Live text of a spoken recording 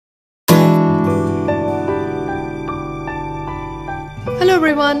Hello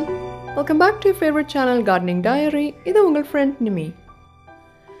everyone, welcome back to your favorite channel Gardening Diary. இது உங்கள் friend Nimi.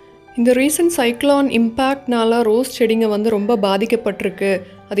 இந்த recent cyclone இம்பேக்ட்னால rose செடிங்க வந்து ரொம்ப பாதிக்கப்பட்டிருக்கு.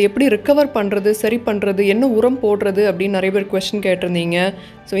 அது எப்படி ரிகவர் பண்ணுறது, சரி பண்ணுறது, என்ன உரம் போடுறது அப்படின்னு நிறைய பேர் கொஸ்டின் கேட்டிருந்தீங்க.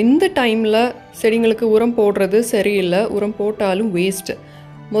 ஸோ இந்த டைமில் செடிங்களுக்கு உரம் போடுறது சரியில்லை, உரம் போட்டாலும் வேஸ்ட்டு.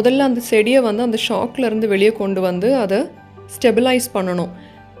 முதல்ல அந்த செடியை வந்து அந்த ஷாக்லேருந்து வெளியே கொண்டு வந்து அதை ஸ்டெபிலைஸ் பண்ணணும்.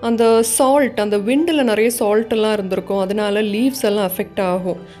 அந்த சால்ட், அந்த விண்டில் நிறைய சால்ட்டெல்லாம் இருந்திருக்கும், அதனால லீவ்ஸ் எல்லாம் அஃபெக்ட்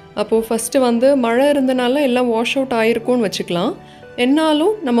ஆகும். அப்போது ஃபஸ்ட்டு வந்து மழை இருந்தனால எல்லாம் வாஷ் அவுட் ஆகிருக்கும்னு வச்சுக்கலாம்.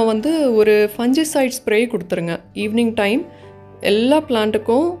 என்னாலும் நம்ம வந்து ஒரு ஃபஞ்சிசைட் ஸ்ப்ரே கொடுத்துருங்க ஈவினிங் டைம். எல்லா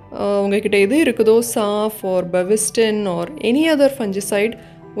பிளான்ட்டுக்கும் உங்ககிட்ட எது இருக்குதோ சாஃப் R பவிஸ்டின் or any other fungicide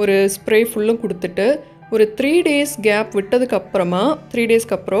ஒரு ஸ்ப்ரே ஃபுல்லும் கொடுத்துட்டு ஒரு 3 days கேப் விட்டதுக்கப்புறமா 3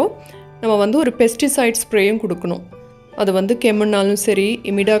 daysக்கு அப்புறம் நம்ம வந்து ஒரு பெஸ்டிசைட் ஸ்ப்ரேயும் கொடுக்கணும். அது வந்து கெம்முன்னாலும் சரி,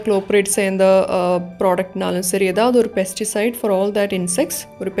 இமிடாக்ளோப்ரேட் சேர்ந்த ப்ராடக்ட்னாலும் சரி, ஏதாவது ஒரு pesticide for all that insects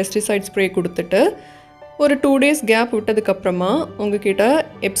ஒரு பெஸ்டிசைட் ஸ்ப்ரே கொடுத்துட்டு ஒரு 2 days கேப் விட்டதுக்கப்புறமா உங்ககிட்ட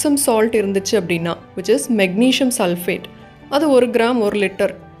எப்சம் சால்ட் இருந்துச்சு அப்படின்னா, விச் இஸ் மெக்னீஷியம் சல்ஃபேட், அது 1 gram 1 liter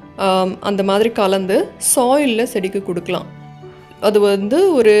அந்த மாதிரி கலந்து சாயிலில் செடிக்கு கொடுக்கலாம். அது வந்து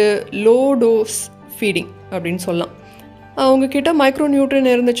ஒரு லோ டோஸ் ஃபீடிங் அப்படின்னு சொல்லலாம். உங்ககிட்ட மைக்ரோ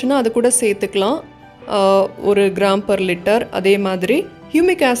நியூட்ரியன் இருந்துச்சுன்னா அது கூட சேர்த்துக்கலாம், 1 gram per liter. அதே மாதிரி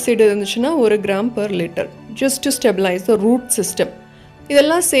ஹியூமிக் ஆசிட் இருந்துச்சுன்னா 1 gram per liter, just to stabilise the root system.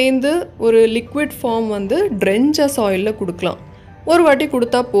 இதெல்லாம் சேர்ந்து ஒரு லிக்விட் ஃபார்ம் வந்து ட்ரென்ச்சாக சாயிலில் கொடுக்கலாம். ஒரு வாட்டி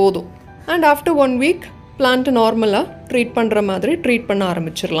கொடுத்தா போதும். அண்ட் ஆஃப்டர் 1 week பிளான்ட்டு நார்மலாக ட்ரீட் பண்ணுற மாதிரி ட்ரீட் பண்ண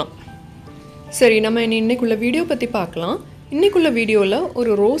ஆரம்பிச்சிடலாம். சரி, நம்ம இன்னைக்குள்ள வீடியோ பற்றி பார்க்கலாம். இன்றைக்குள்ள வீடியோவில்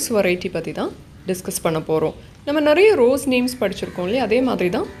ஒரு ரோஸ் வெரைட்டி பற்றி தான் டிஸ்கஸ் பண்ண போகிறோம். நம்ம நிறைய ரோஸ் நேம்ஸ் படிச்சிருக்கோம் இல்லையா, அதே மாதிரி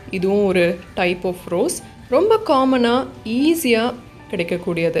தான் இதுவும் ஒரு டைப் ஆஃப் ரோஸ். ரொம்ப காமனாக ஈஸியாக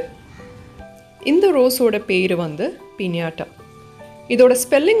கிடைக்கக்கூடியது. இந்த ரோஸோட பேர் வந்து பினியாட்டா. இதோட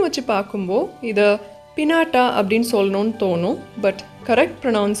ஸ்பெல்லிங் வச்சு பார்க்கும்போது இதை பினாட்டா அப்படின்னு சொல்லணும்னு தோணும், பட் கரெக்ட்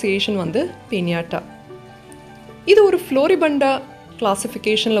ப்ரொனவுன்சியேஷன் வந்து பினியாட்டா. இது ஒரு ஃப்ளோரிபண்டா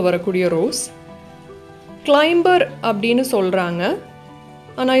கிளாசிஃபிகேஷனில் வரக்கூடிய ரோஸ். கிளைம்பர் அப்படின்னு சொல்கிறாங்க,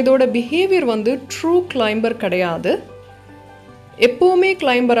 ஆனால் இதோட பிஹேவியர் வந்து ட்ரூ கிளைம்பர் கிடையாது, எப்போவுமே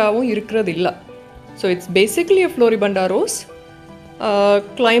கிளைம்பராகவும் இருக்கிறது இல்லை. So it's basically a floribunda rose.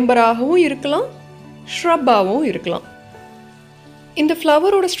 கிளைம்பராகவும் இருக்கலாம், ஷ்ரப்பாகவும் இருக்கலாம். இந்த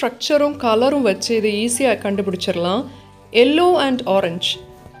ஃப்ளவரோட ஸ்ட்ரக்சரும் கலரும் வச்சு இது ஈஸியாக கண்டுபிடிச்சிடலாம். எல்லோ அண்ட் ஆரஞ்சு,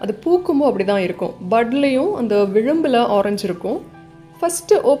 அது பூக்கும்போது அப்படி தான் இருக்கும். பட்லேயும் அந்த விளிம்பில் ஆரஞ்சு இருக்கும்.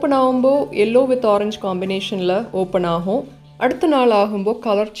 ஃபஸ்ட்டு ஓப்பன் ஆகும்போது எல்லோ வித் ஆரஞ்சு காம்பினேஷனில் ஓப்பன் ஆகும். அடுத்த நாள் ஆகும்போது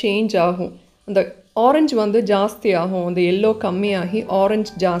கலர் சேஞ்ச் ஆகும். அந்த ஆரஞ்சு வந்து ஜாஸ்தி ஆகும், அந்த எல்லோ கம்மியாகி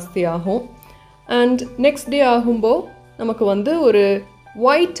ஆரஞ்சு ஜாஸ்தி ஆகும். அண்ட் நெக்ஸ்ட் டே ஆகும்போது நமக்கு வந்து ஒரு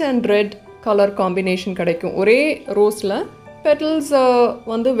white and red colour combination கிடைக்கும். ஒரே ரோஸில் பெட்டல்ஸ்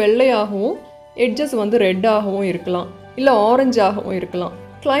வந்து வெள்ளையாகவும் எட்ஜஸ் வந்து ரெட்டாகவும் இருக்கலாம், இல்லை ஆரஞ்சாகவும் இருக்கலாம்.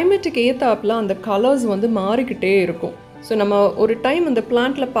 கிளைமேட்டுக்கு ஏற்றாப்புல அந்த கலர்ஸ் வந்து மாறிக்கிட்டே இருக்கும். ஸோ நம்ம ஒரு டைம் அந்த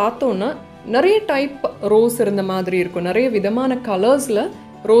பிளான்ட்டில் பார்த்தோன்னா நிறைய டைப் ரோஸ் இருந்த மாதிரி இருக்கும், நிறைய விதமான கலர்ஸில்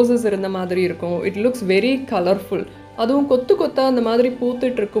ரோஸஸ் இருந்த மாதிரி இருக்கும். It looks very colourful. அதுவும் கொத்து கொத்தாக அந்த மாதிரி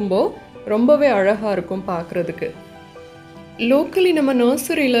பூத்துட்டு இருக்கும்போது ரொம்பவே அழகாக இருக்கும் பார்க்குறதுக்கு. லோக்கலி நம்ம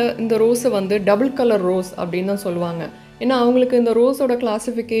நர்சரியில் இந்த ரோஸை வந்து டபுள் கலர் ரோஸ் அப்படின்னு தான் சொல்லுவாங்க. ஏன்னா அவங்களுக்கு இந்த ரோஸோட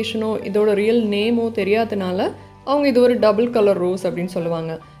கிளாசிஃபிகேஷனோ இதோட ரியல் நேமோ தெரியாதனால அவங்க இது ஒரு டபுள் கலர் ரோஸ் அப்படின்னு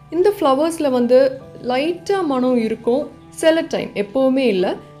சொல்லுவாங்க. இந்த ஃப்ளவர்ஸில் வந்து லைட்டாக மனம் இருக்கும் சில டைம், எப்போவுமே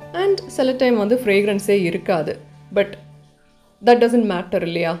இல்லை. அண்ட் சில டைம் வந்து ஃப்ரேக்ரன்ஸே இருக்காது. பட் தட் டசன்ட் மேட்டர்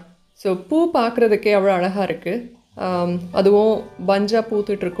இல்லையா. ஸோ பூ பார்க்குறதுக்கே அவ்வளோ அழகாக இருக்குது. அதுவும் பஞ்சாக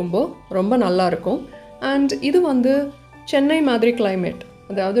பூத்துட்டு இருக்கும்போது ரொம்ப நல்லாயிருக்கும். அண்ட் இது வந்து சென்னை மாதிரி கிளைமேட்,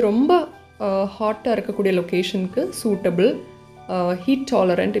 அதாவது ரொம்ப ஹாட்டாக இருக்கக்கூடிய லொக்கேஷனுக்கு சூட்டபிள், ஹீட்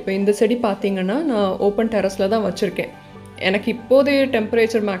டாலரண்ட். இப்போ இந்த செடி பார்த்திங்கன்னா நான் ஓப்பன் டெரஸில் தான் வச்சுருக்கேன். எனக்கு இப்போதைய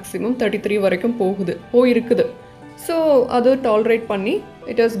டெம்பரேச்சர் மேக்ஸிமம் 33 வரைக்கும் போயிருக்குது. ஸோ அது டாலரேட் பண்ணி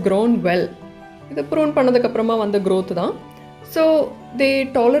இட் ஹஸ் க்ரோன் வெல். இது ப்ரூன் பண்ணதுக்கப்புறமா வந்த க்ரோத் தான். So they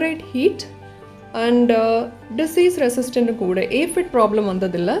tolerate heat and disease resistant கூட. ஏஃபிட் ப்ராப்ளம்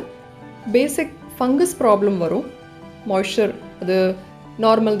வந்ததில்லை, பேசிக் ஃபங்கஸ் ப்ராப்ளம் வரும். மாய்ஸ்சர் அது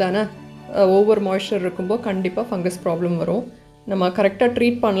நார்மல் தானே, ஓவர் மாய்ஸ்சர் இருக்கும்போது கண்டிப்பாக ஃபங்கஸ் ப்ராப்ளம் வரும். நம்ம கரெக்டாக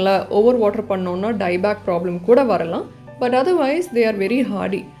ட்ரீட் பண்ணல, ஓவர் வாட்டர் பண்ணோன்னா டைபேக் ப்ராப்ளம் கூட வரலாம். But otherwise they are very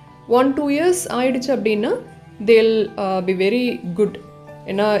Hardy. 1-2 years ஆயிடுச்சு அப்படின்னா தேல் பி வெரி குட்.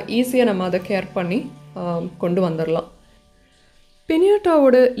 ஏன்னா ஈஸியாக நம்ம அதை கேர் பண்ணி கொண்டு வந்துடலாம்.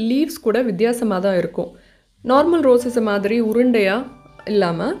 பினியாட்டாவோட லீவ்ஸ் கூட வித்தியாசமாக தான் இருக்கும். நார்மல் ரோசஸ் மாதிரி உருண்டையாக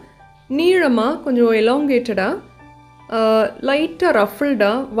இல்லாமல் நீளமாக கொஞ்சம் எலாங்கேட்டடாக லைட்டாக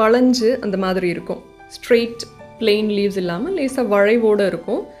ரஃபிள்டாக வளைஞ்சு அந்த மாதிரி இருக்கும். ஸ்ட்ரெயிட் plain leaves இல்லாமல் லேசாக வளைவோடு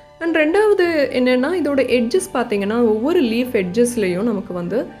இருக்கும். அண்ட் ரெண்டாவது என்னென்னா இதோட எட்ஜஸ் பார்த்தீங்கன்னா ஒவ்வொரு லீஃப் எட்ஜஸ்லேயும் நமக்கு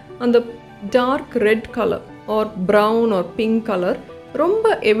வந்து அந்த dark red colour or brown R pink colour ரொம்ப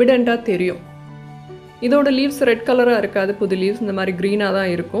எவிடெண்ட்டாக தெரியும். இதோட லீவ்ஸ் ரெட் கலராக இருக்காது, புது லீவ்ஸ் இந்த மாதிரி க்ரீனாக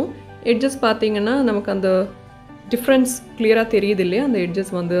தான் இருக்கும். எட்ஜஸ் பார்த்தீங்கன்னா நமக்கு அந்த டிஃப்ரென்ஸ் கிளியராக தெரியுது இல்லையா, அந்த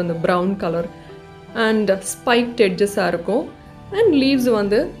எட்ஜஸ் வந்து அந்த ப்ரௌன் கலர் அண்ட் ஸ்பைக்ட் எட்ஜஸாக இருக்கும். அண்ட் லீவ்ஸ்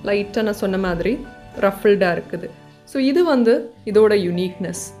வந்து லைட்டாக நான் சொன்ன மாதிரி ரஃபிள்டாக இருக்குது. ஸோ இது வந்து இதோட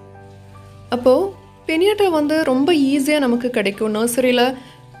யுனிக்னஸ். அப்போது பெனியாட்டா வந்து ரொம்ப ஈஸியாக நமக்கு கிடைக்கும். நர்சரியில்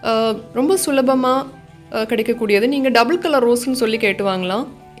ரொம்ப சுலபமாக கிடைக்கக்கூடியது. நீங்கள் டபுள் கலர் ரோஸ்ன்னு சொல்லி கேட்டு வாங்கலாம்.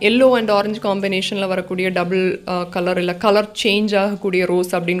 எல்லோ அண்ட் ஆரஞ்சு காம்பினேஷனில் வரக்கூடிய டபுள் கலர் இல்லை கலர் சேஞ்ச் ஆகக்கூடிய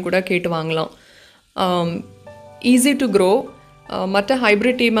ரோஸ் அப்படின்னு கூட கேட்டு வாங்கலாம். ஈஸி டு க்ரோ, மற்ற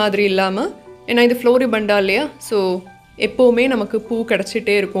ஹைப்ரிட் டீ மாதிரி இல்லாமல், ஏன்னா இது ஃப்ளோரிபண்டா இல்லையா, ஸோ எப்போவுமே நமக்கு பூ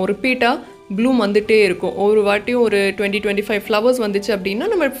கிடச்சிட்டே இருக்கும், ரிப்பீட்டாக ப்ளூம் வந்துகிட்டே இருக்கும். ஒரு வாட்டியும் ஒரு 20-25 ஃப்ளவர்ஸ் வந்துச்சு அப்படின்னா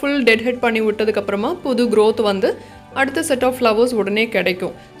நம்ம ஃபுல் டெட் ஹெட் பண்ணி விட்டதுக்கப்புறமா புது க்ரோத் வந்து அடுத்த செட் ஆஃப் ஃப்ளவர்ஸ் உடனே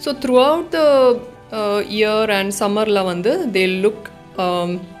கிடைக்கும். So through out the year and சம்மரில் வந்து தே லுக்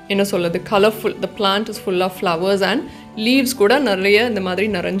என்ன சொல்கிறது colourful. The plant is full of flowers and leaves கூட நிறைய இந்த மாதிரி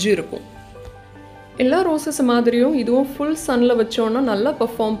நிறைஞ்சு இருக்கும். எல்லா ரோசஸ் மாதிரியும் இதுவும் ஃபுல் சன்னில் வச்சோன்னா நல்லா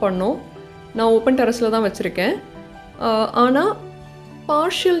பெர்ஃபார்ம் பண்ணோம். நான் ஓப்பன் டெரஸில் தான் வச்சுருக்கேன். ஆனால்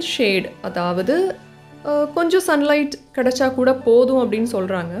பார்ஷியல் ஷேட், அதாவது கொஞ்சம் சன்லைட் கிடச்சா கூட போதும் அப்படின்னு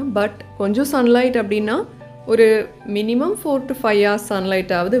சொல்கிறாங்க. பட் கொஞ்சம் சன்லைட் அப்படின்னா ஒரு மினிமம் 4 to 5 hours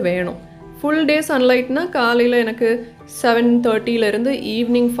சன்லைட்டாவது வேணும். ஃபுல் டே சன்லைட்னா காலையில் எனக்கு 7:30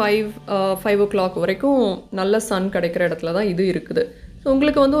 ஈவினிங் 5 o'clock வரைக்கும் நல்ல சன் கிடைக்கிற இடத்துல தான் இது இருக்குது. ஸோ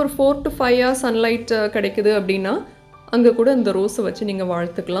உங்களுக்கு வந்து ஒரு 4 to 5 hours சன்லைட் கிடைக்குது அப்படின்னா அங்கே கூட இந்த ரோஸை வச்சு நீங்கள்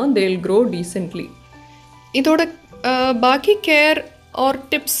வளர்த்துக்கலாம். தேல் க்ரோ டீசென்ட்லி. இதோட பாக்கி கேர் ஆர்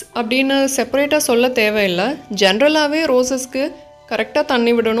டிப்ஸ் அப்படின்னு செப்பரேட்டாக சொல்ல தேவையில்லை. ஜென்ரலாகவே ரோசஸ்க்கு கரெக்டாக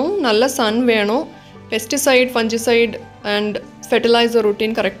தண்ணி விடணும், நல்ல சன் வேணும், pesticide fungicide and fertiliser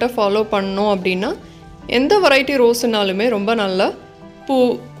routine கரெக்டாக ஃபாலோ பண்ணணும் அப்படின்னா எந்த வெரைட்டி ரோஸ்னாலுமே ரொம்ப நல்லா பூ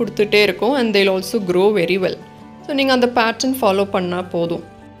கொடுத்துட்டே இருக்கும். அண்ட் தேல் also grow very well. So நீங்கள் அந்த பேட்டர்ன் ஃபாலோ பண்ணால் போதும்.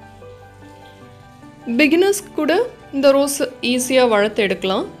 பிகினர்ஸ் கூட இந்த ரோஸ் ஈஸியாக வளர்த்து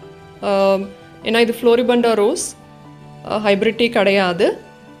எடுக்கலாம். ஏன்னா இது ஃப்ளோரிபண்டா ரோஸ், ஹைப்ரிட் டீ கிடையாது.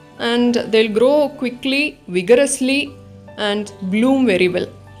 அண்ட் தேல் grow quickly, vigorously and Bloom very well.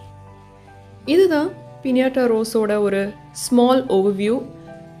 இதுதான் பினியாட்டா ரோஸோட ஒரு small overview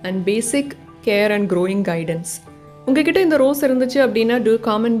and basic care and growing guidance. உங்ககிட்ட இந்த ரோஸ் இருந்துச்சு அப்படின்னா do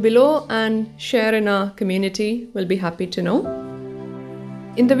comment below and share in our community. We'll be happy to know.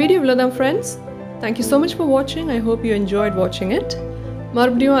 இந்த video இவ்வளோதான் friends. Thank you so much for watching. I hope you enjoyed watching it.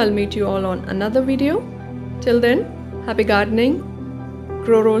 மறுபடியும் I'll meet you all on another video. Till then, happy gardening,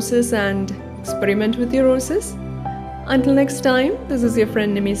 grow roses and experiment with your roses. Until next time, this is your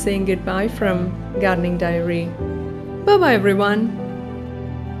friend Nimi saying goodbye from Gardening Diary. Bye bye everyone.